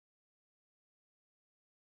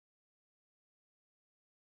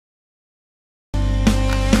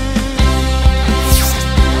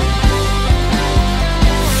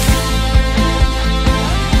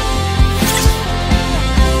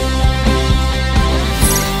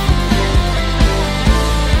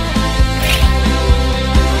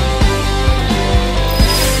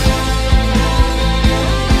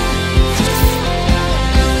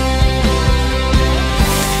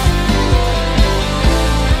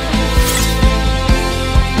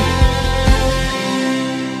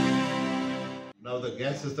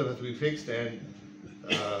gas system has to be fixed, and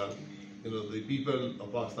the people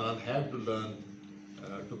of Pakistan have to learn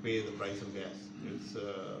to pay the price of gas. It's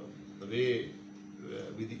the way,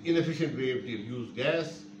 with the inefficient way we use gas.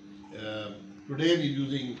 Today we're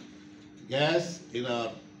using gas in our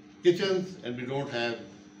kitchens, and we don't have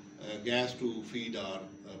gas to feed our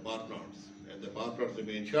power plants. And the power plants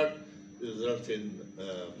remain shut. This results in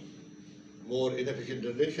more inefficient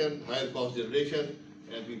generation, higher cost generation,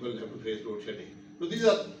 and people have to face load shedding. So these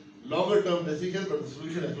are longer term decisions, but the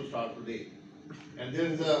solution has to start today. And there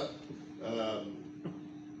is a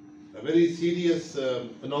very serious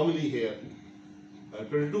anomaly here.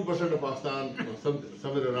 22% of Pakistan, or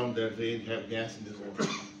somewhere around that range, have gas in this home.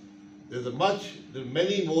 There are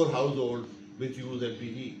many more households which use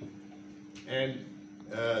LPG, and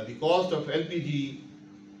the cost of LPG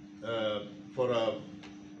for a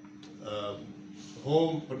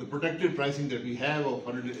home, for the protected pricing that we have of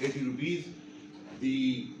 180 rupees,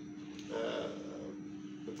 the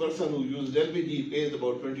person who uses LPG pays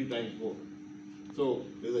about 20 times more. So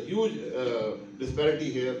there's a huge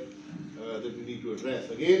disparity here that we need to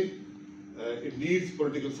address. Again, it needs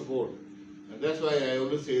political support, and that's why I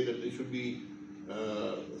always say that there should be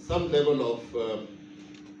some level of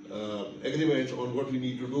agreement on what we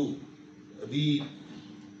need to do. The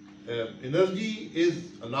energy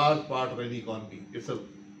is a large part of any economy. It's a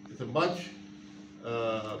much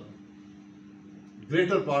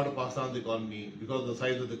greater part of Pakistan's economy because of the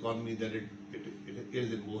size of the economy than it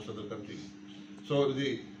is in most other countries. So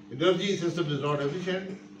the energy system is not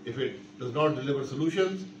efficient. If it does not deliver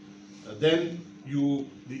solutions, then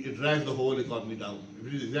it drags the whole economy down.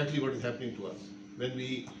 Which is exactly what is happening to us. When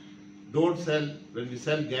we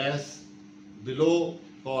sell gas below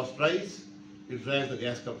cost price, it drags the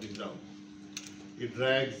gas companies down. It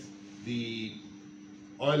drags the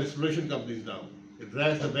oil exploration companies down. It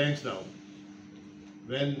drags the banks down.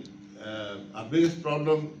 When our biggest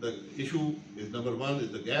problem, the issue is number one is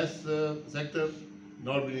the gas sector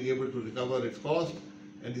not being able to recover its cost,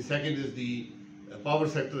 and the second is the power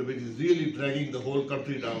sector, which is really dragging the whole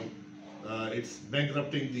country down. It's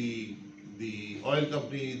bankrupting the oil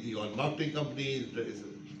companies, the oil marketing companies.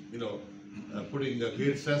 Putting a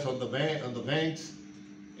great stress on the banks,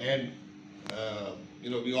 and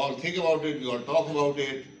we all think about it, we all talk about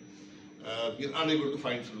it. We're unable to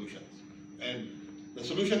find solutions, and the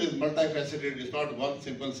solution is multifaceted. It's not one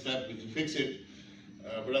simple step which will fix it,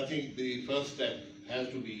 but I think the first step has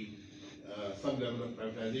to be some level of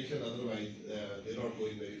privatization. Otherwise, they're not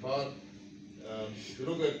going very far. If you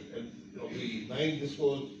look at the 9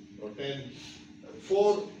 discos or 10,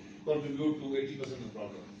 4 contribute to 80% of the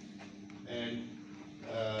problem. And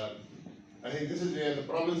I think this is where the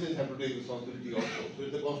provinces have to take responsibility also. So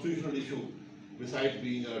it's a constitutional issue besides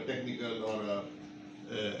being a technical or a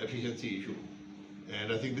efficiency issue.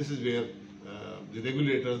 And I think this is where the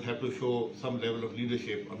regulators have to show some level of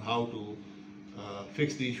leadership on how to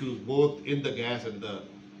fix the issues both in the gas and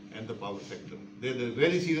the power sector. They're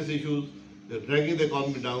very serious issues. They're dragging the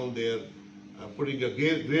economy down. They're putting a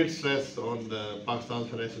great stress on Pakistan's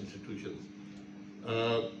financial institutions.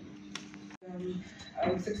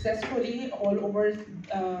 Successfully all over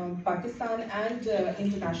Pakistan and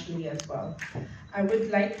internationally as well. I would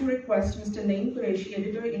like to request Mr. Naeem Qureshi,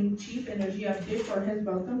 Editor-in-Chief Energy Update, for his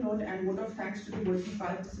welcome note and vote of thanks to the working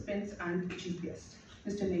participants and the Chief Guest.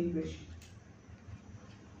 Mr. Naeem Qureshi.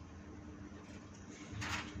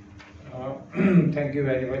 Thank you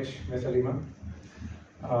very much, Ms. Alima.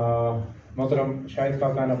 Mohtaram Shahid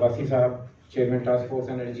Khaqan Abbasi Sahab, Chairman Task Force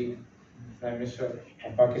Energy, Prime Minister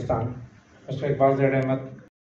of Pakistan. Mr. Iqbal Zaid Ahmed,